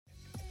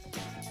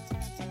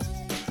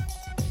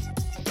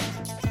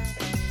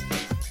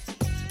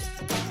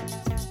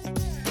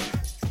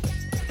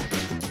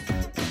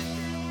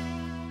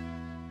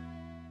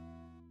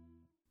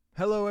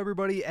Hello,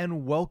 everybody,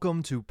 and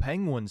welcome to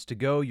Penguins to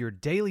Go, your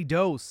daily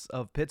dose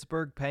of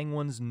Pittsburgh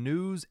Penguins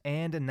news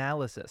and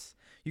analysis.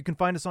 You can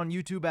find us on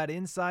YouTube at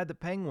Inside the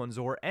Penguins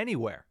or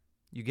anywhere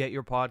you get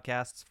your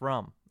podcasts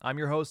from. I'm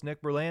your host,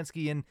 Nick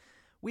Berlansky, and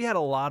we had a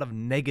lot of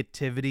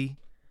negativity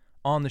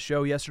on the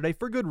show yesterday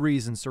for good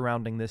reasons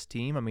surrounding this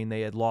team. I mean,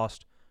 they had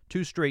lost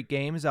 2 straight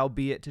games,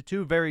 albeit to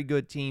 2 very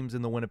good teams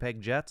in the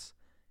Winnipeg Jets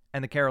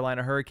and the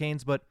Carolina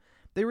Hurricanes, but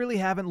they really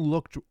haven't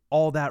looked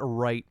all that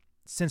right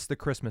since the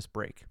Christmas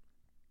break.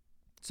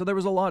 So there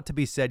was a lot to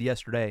be said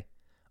yesterday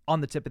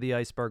on the Tip of the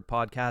Iceberg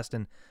podcast,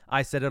 and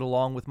I said it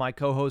along with my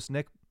co-host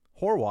Nick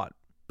Horwat.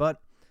 But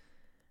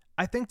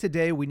I think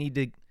today we need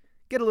to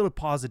get a little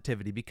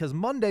positivity because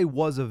Monday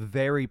was a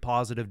very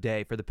positive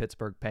day for the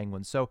Pittsburgh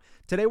Penguins. So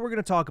today we're going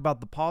to talk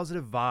about the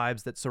positive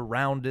vibes that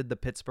surrounded the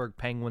Pittsburgh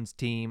Penguins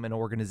team and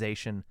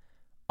organization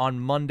on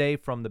Monday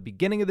from the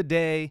beginning of the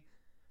day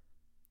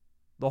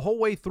the whole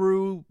way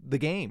through the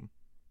game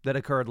that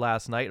occurred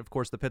last night. Of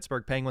course, the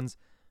Pittsburgh Penguins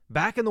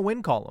back in the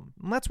win column.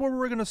 And that's where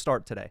we're going to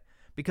start today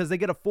because they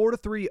get a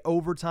 4-3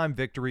 overtime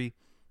victory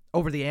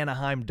over the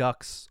Anaheim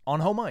Ducks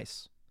on home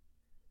ice.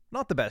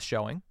 Not the best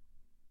showing.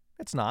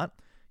 It's not.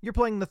 You're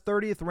playing the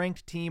 30th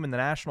ranked team in the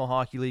National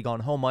Hockey League on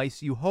home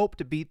ice. You hope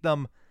to beat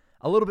them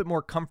a little bit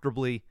more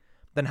comfortably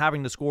than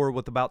having to score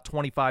with about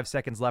 25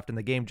 seconds left in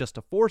the game just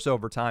to force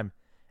overtime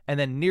and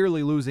then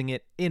nearly losing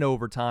it in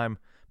overtime.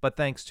 But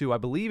thanks to, I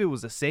believe it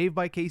was a save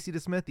by Casey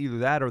DeSmith, either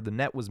that or the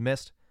net was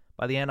missed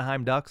by the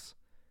Anaheim Ducks.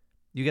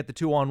 You get the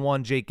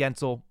 2-on-1, Jake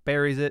Guentzel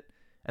buries it,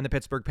 and the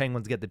Pittsburgh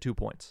Penguins get the 2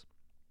 points.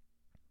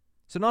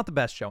 So not the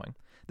best showing.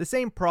 The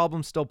same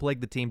problems still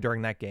plagued the team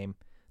during that game.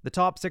 The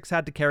top 6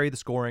 had to carry the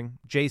scoring.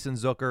 Jason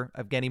Zucker,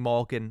 Evgeny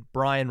Malkin,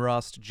 Brian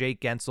Rust,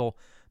 Jake Guentzel.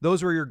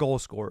 Those were your goal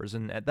scorers,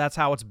 and that's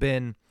how it's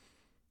been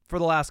for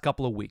the last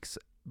couple of weeks.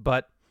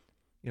 But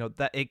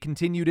that it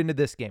continued into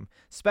this game.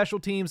 Special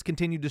teams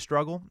continued to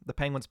struggle. The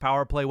Penguins'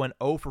 power play went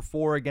 0 for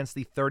 4 against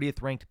the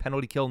 30th ranked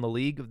penalty kill in the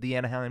league of the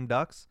Anaheim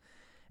Ducks.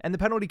 And the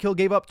penalty kill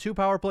gave up 2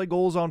 power play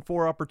goals on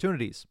 4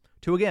 opportunities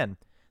to, again,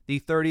 the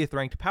 30th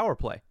ranked power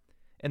play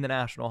in the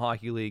National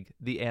Hockey League,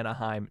 the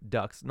Anaheim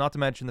Ducks. Not to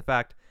mention the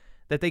fact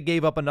that they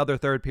gave up another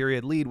third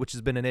period lead, which has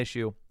been an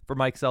issue for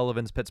Mike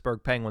Sullivan's Pittsburgh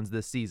Penguins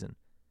this season.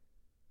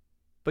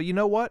 But you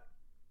know what?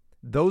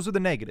 Those are the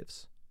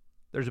negatives.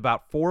 There's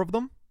about 4 of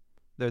them.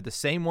 They're the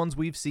same ones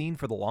we've seen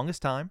for the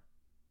longest time.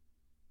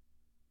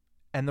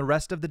 And the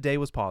rest of the day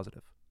was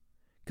positive.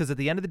 Because at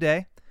the end of the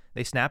day,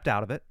 they snapped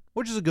out of it,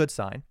 which is a good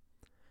sign.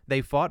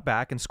 They fought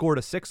back and scored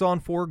a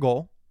 6-on-4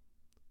 goal,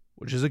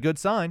 which is a good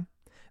sign.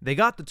 They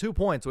got the 2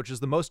 points, which is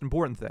the most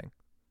important thing.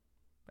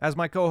 As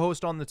my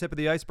co-host on the Tip of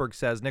the Iceberg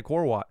says, Nick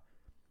Horwat,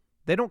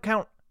 they don't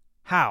count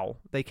how,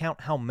 they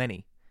count how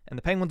many. And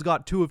the Penguins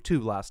got 2 of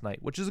 2 last night,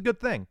 which is a good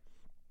thing.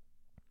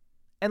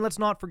 And let's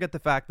not forget the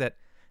fact that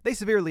they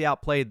severely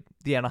outplayed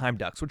the Anaheim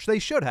Ducks, which they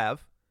should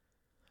have,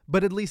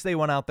 but at least they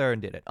went out there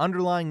and did it.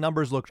 Underlying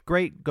numbers looked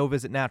great. Go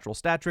visit Natural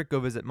Stat Trick.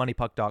 Go visit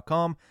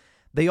MoneyPuck.com.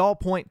 They all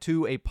point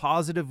to a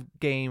positive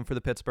game for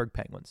the Pittsburgh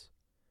Penguins.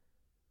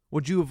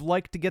 Would you have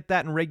liked to get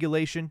that in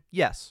regulation?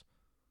 Yes.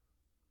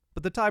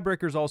 But the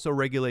tiebreaker is also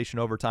regulation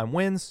overtime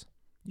wins.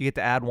 You get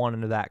to add 1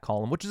 into that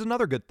column, which is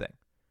another good thing.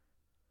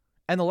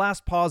 And the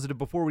last positive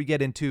before we get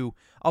into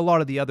a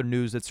lot of the other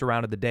news that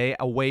surrounded the day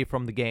away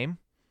from the game,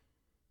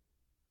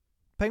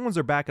 Penguins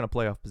are back in a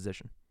playoff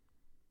position.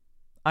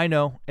 I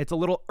know, it's a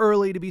little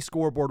early to be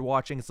scoreboard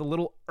watching. It's a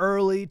little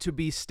early to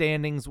be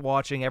standings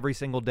watching every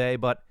single day,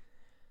 but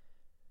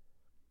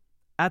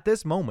at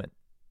this moment,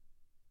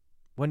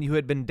 when you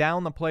had been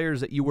down the players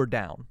that you were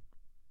down,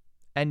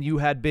 and you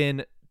had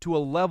been to a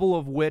level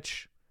of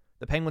which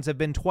the Penguins have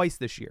been twice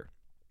this year,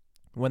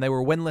 when they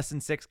were winless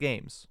in 6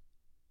 games,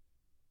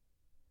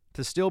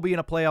 to still be in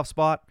a playoff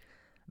spot,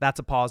 that's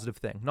a positive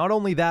thing. Not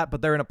only that,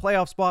 but they're in a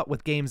playoff spot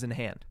with games in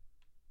hand.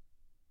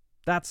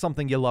 That's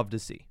something you love to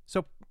see.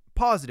 So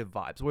positive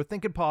vibes. We're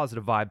thinking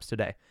positive vibes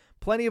today.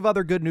 Plenty of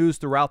other good news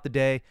throughout the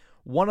day.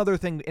 One other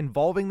thing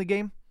involving the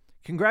game.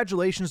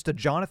 Congratulations to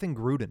Jonathan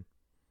Gruden.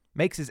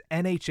 Makes his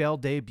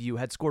NHL debut.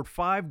 Had scored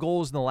 5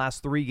 goals in the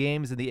last 3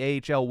 games in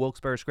the AHL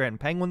Wilkes-Barre Scranton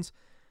Penguins.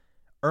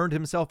 Earned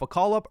himself a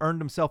call-up.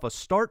 Earned himself a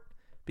start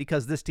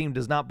because this team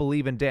does not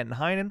believe in Danton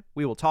Heinen.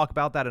 We will talk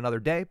about that another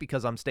day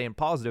because I'm staying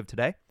positive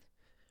today.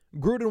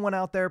 Gruden went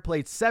out there,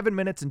 played 7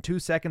 minutes and 2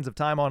 seconds of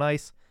time on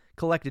ice.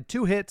 Collected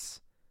 2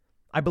 hits.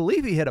 I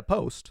believe he hit a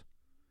post,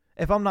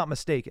 if I'm not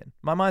mistaken.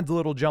 My mind's a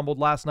little jumbled.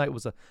 Last night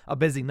was a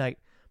busy night,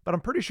 but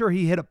I'm pretty sure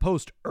he hit a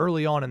post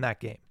early on in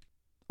that game.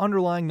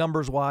 Underlying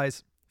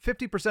numbers-wise,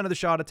 50% of the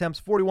shot attempts,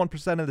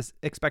 41% of the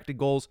expected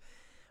goals.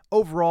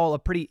 Overall, a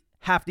pretty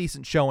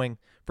half-decent showing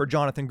for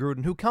Jonathan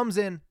Gruden, who comes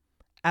in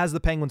as the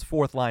Penguins'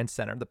 4th-line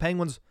center. The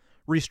Penguins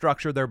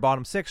restructured their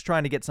bottom 6,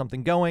 trying to get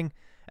something going,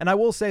 and I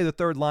will say the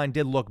 3rd line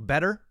did look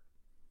better.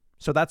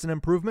 So that's an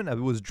improvement. It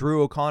was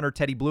Drew O'Connor,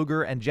 Teddy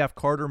Bluger, and Jeff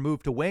Carter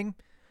moved to wing.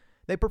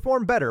 They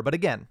performed better, but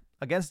again,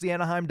 against the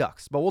Anaheim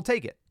Ducks. But we'll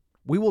take it.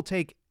 We will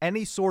take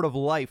any sort of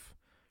life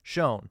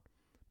shown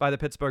by the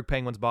Pittsburgh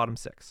Penguins bottom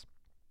 6.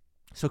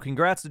 So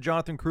congrats to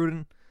Jonathan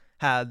Gruden.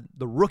 had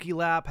the rookie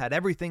lap, had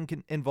everything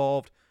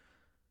involved.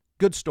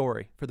 Good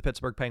story for the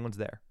Pittsburgh Penguins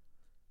there.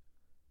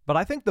 But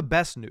I think the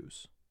best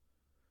news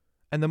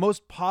and the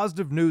most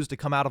positive news to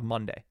come out of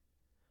Monday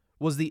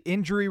was the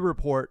injury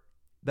report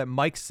that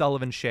Mike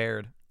Sullivan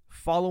shared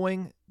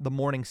following the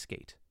morning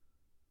skate.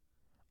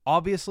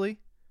 Obviously,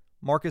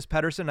 Marcus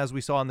Pettersson, as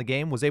we saw in the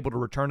game, was able to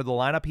return to the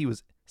lineup. He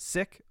was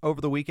sick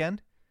over the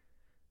weekend.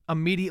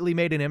 Immediately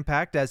made an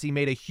impact as he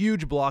made a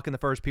huge block in the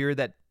first period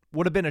that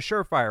would have been a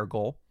surefire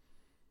goal.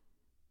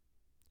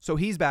 So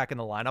he's back in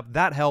the lineup.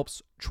 That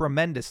helps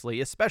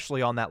tremendously,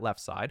 especially on that left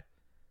side.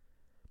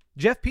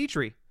 Jeff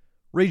Petrie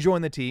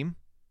rejoined the team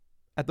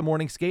at the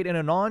morning skate in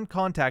a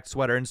non-contact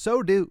sweater, and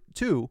so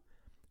too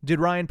did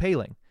Ryan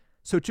Poehling.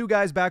 So 2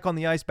 guys back on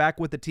the ice, back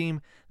with the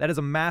team. That is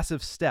a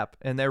massive step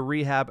in their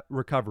rehab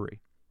recovery.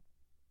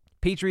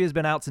 Petrie has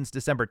been out since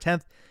December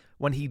 10th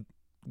when he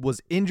was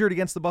injured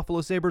against the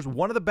Buffalo Sabres,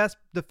 one of the best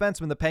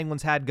defensemen the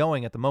Penguins had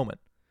going at the moment.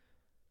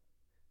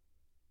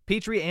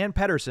 Petrie and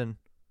Pettersson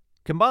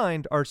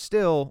combined are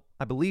still,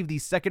 I believe, the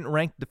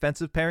second-ranked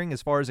defensive pairing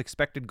as far as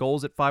expected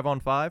goals at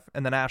 5-on-5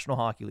 in the National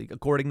Hockey League,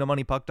 according to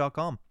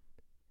MoneyPuck.com.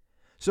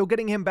 So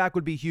getting him back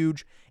would be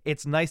huge.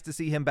 It's nice to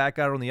see him back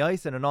out on the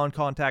ice in a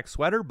non-contact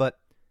sweater, but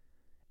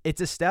it's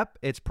a step,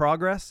 it's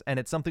progress, and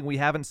it's something we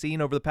haven't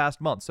seen over the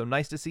past month. So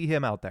nice to see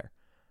him out there.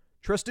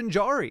 Tristan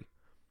Jarry,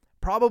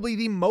 probably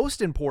the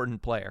most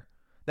important player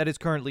that is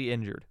currently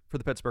injured for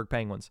the Pittsburgh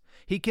Penguins.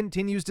 He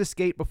continues to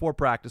skate before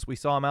practice. We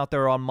saw him out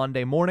there on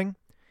Monday morning.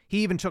 He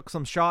even took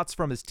some shots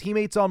from his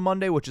teammates on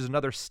Monday, which is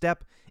another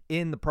step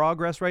in the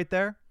progress right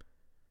there.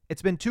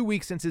 It's been 2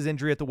 weeks since his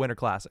injury at the Winter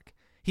Classic.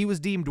 He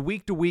was deemed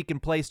week to week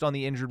and placed on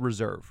the injured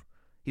reserve.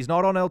 He's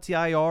not on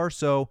LTIR,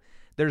 so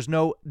there's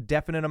no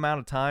definite amount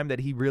of time that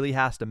he really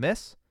has to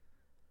miss.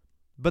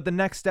 But the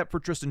next step for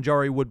Tristan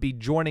Jarry would be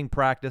joining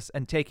practice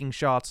and taking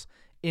shots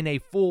in a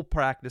full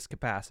practice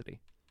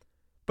capacity.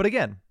 But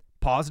again,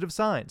 positive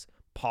signs,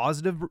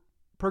 positive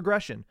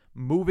progression,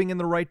 moving in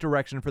the right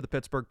direction for the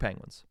Pittsburgh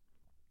Penguins.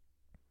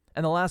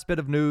 And the last bit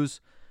of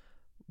news,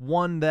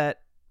 one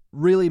that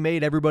really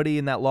made everybody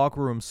in that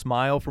locker room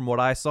smile from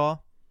what I saw.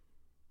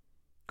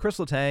 Chris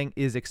Letang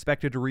is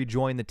expected to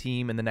rejoin the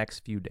team in the next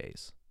few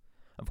days.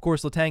 Of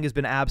course, Letang has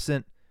been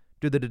absent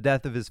due to the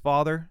death of his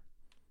father,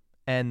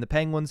 and the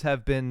Penguins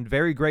have been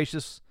very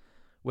gracious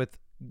with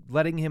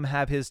letting him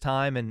have his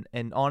time,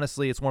 and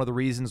honestly, it's one of the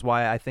reasons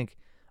why I think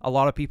a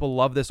lot of people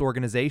love this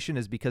organization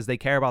is because they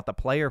care about the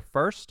player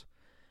first,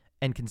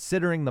 and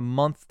considering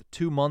the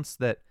 2 months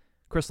that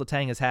Chris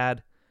Letang has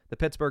had, the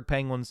Pittsburgh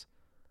Penguins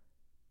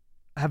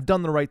have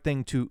done the right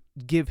thing to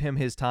give him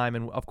his time,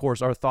 and of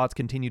course our thoughts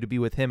continue to be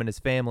with him and his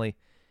family.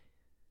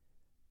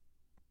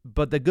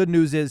 But the good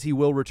news is he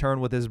will return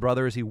with his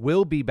brothers. He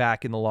will be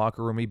back in the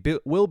locker room. He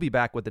will be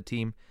back with the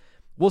team.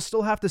 We'll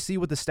still have to see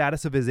what the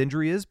status of his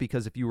injury is,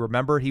 because if you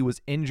remember, he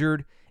was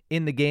injured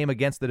in the game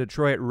against the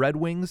Detroit Red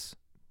Wings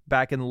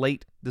back in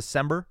late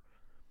December,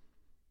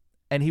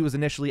 and he was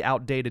initially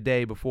out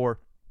day-to-day before,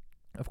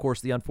 of course,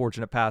 the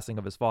unfortunate passing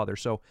of his father.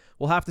 So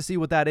we'll have to see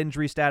what that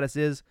injury status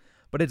is.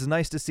 But it's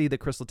nice to see that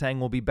Chris Letang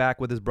will be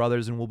back with his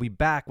brothers and will be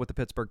back with the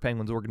Pittsburgh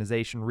Penguins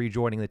organization,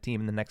 rejoining the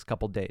team in the next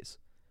couple days.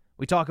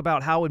 We talk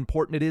about how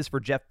important it is for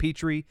Jeff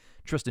Petrie,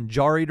 Tristan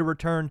Jarry to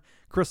return,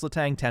 Chris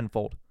Letang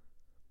tenfold.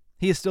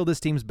 He is still this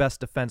team's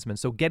best defenseman,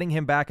 so getting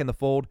him back in the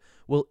fold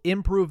will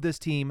improve this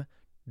team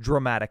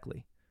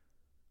dramatically.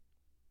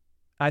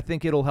 I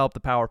think it'll help the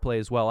power play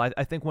as well.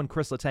 I think when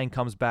Chris Letang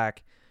comes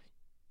back,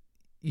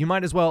 you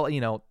might as well,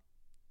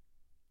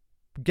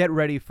 get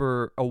ready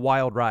for a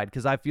wild ride,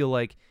 because I feel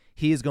like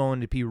he is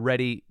going to be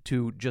ready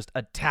to just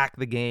attack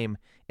the game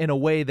in a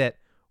way that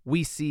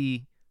we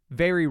see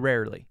very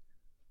rarely.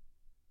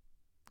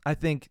 I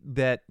think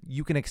that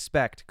you can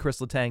expect Chris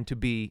Letang to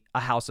be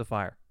a house of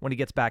fire when he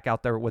gets back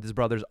out there with his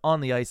brothers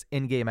on the ice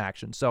in game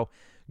action. So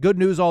good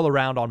news all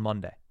around on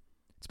Monday.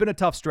 It's been a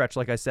tough stretch,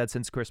 like I said,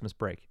 since Christmas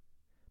break.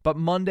 But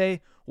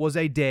Monday was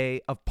a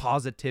day of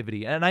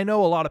positivity. And I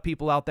know a lot of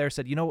people out there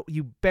said,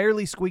 you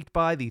barely squeaked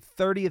by the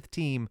 30th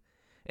team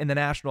in the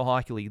National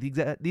Hockey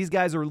League. These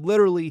guys are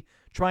literally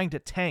trying to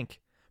tank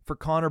for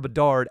Connor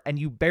Bedard, and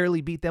you barely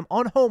beat them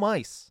on home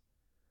ice.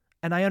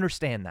 And I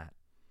understand that.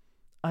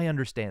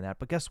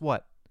 But guess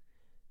what?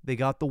 They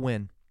got the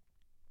win.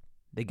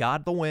 They're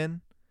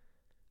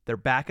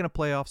back in a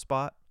playoff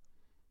spot.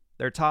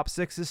 Their top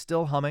 6 is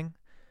still humming.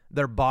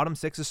 Their bottom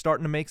 6 is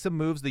starting to make some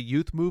moves. The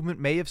youth movement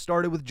may have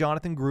started with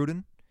Jonathan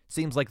Gruden.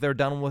 Seems like they're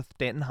done with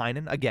Danton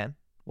Heinen again.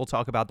 We'll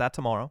talk about that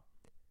tomorrow.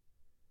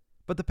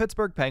 But the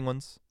Pittsburgh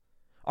Penguins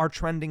are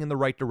trending in the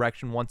right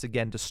direction once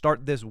again to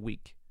start this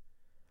week.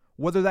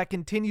 Whether that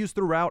continues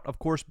throughout, of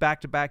course,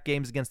 back-to-back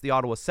games against the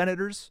Ottawa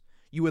Senators,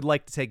 you would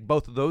like to take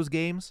both of those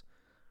games.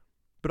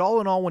 But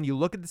all in all, when you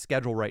look at the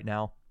schedule right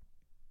now,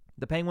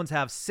 the Penguins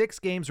have 6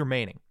 games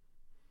remaining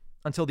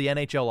until the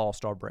NHL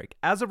All-Star break.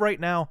 As of right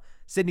now,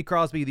 Sidney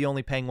Crosby, the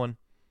only Penguin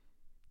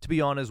to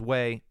be on his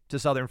way to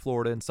Southern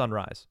Florida in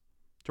Sunrise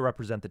to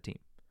represent the team.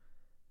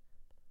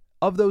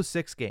 Of those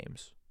 6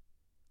 games,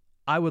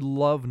 I would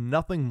love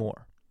nothing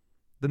more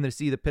than to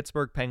see the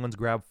Pittsburgh Penguins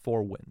grab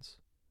 4 wins.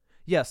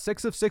 Yes,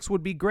 6 of 6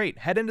 would be great.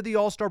 Head into the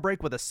All-Star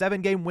break with a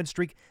 7-game win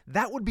streak.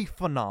 That would be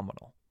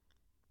phenomenal.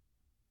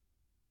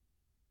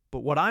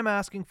 But what I'm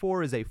asking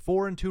for is a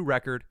 4-2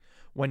 record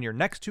when your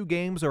next 2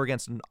 games are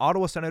against an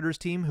Ottawa Senators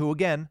team who,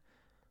 again,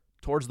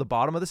 towards the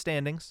bottom of the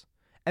standings,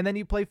 and then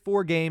you play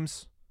 4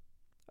 games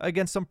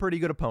against some pretty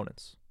good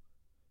opponents.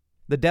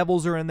 The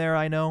Devils are in there,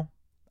 I know.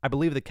 I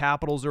believe the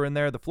Capitals are in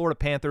there. The Florida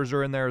Panthers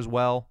are in there as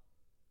well.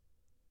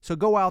 So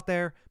go out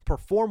there,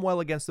 perform well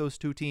against those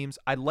 2 teams.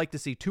 I'd like to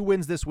see 2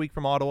 wins this week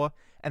from Ottawa,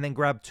 and then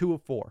grab 2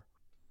 of 4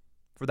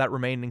 for that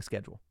remaining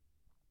schedule.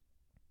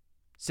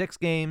 6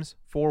 games,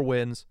 4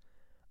 wins.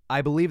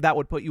 I believe that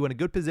would put you in a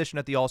good position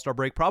at the All-Star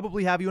break,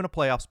 probably have you in a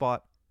playoff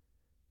spot.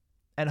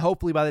 And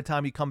hopefully by the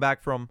time you come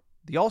back from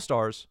the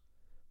All-Stars,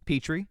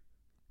 Petrie,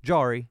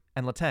 Jarry,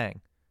 and Letang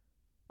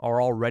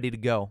are all ready to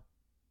go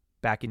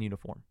back in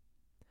uniform.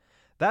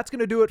 That's going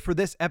to do it for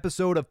this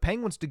episode of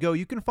Penguins to Go.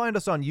 You can find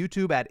us on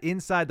YouTube at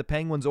Inside the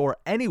Penguins or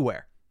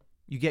anywhere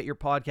you get your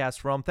podcast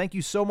from. Thank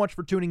you so much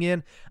for tuning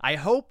in. I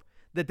hope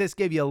that this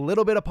gave you a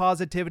little bit of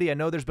positivity. I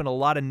know there's been a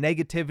lot of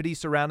negativity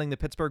surrounding the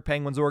Pittsburgh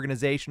Penguins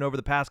organization over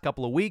the past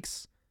couple of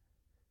weeks.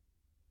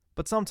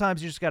 But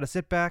sometimes you just got to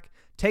sit back,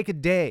 take a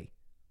day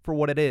for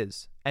what it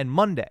is. And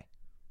Monday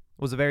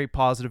was a very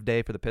positive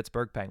day for the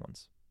Pittsburgh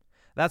Penguins.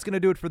 That's going to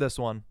do it for this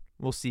one.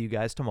 We'll see you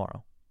guys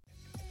tomorrow.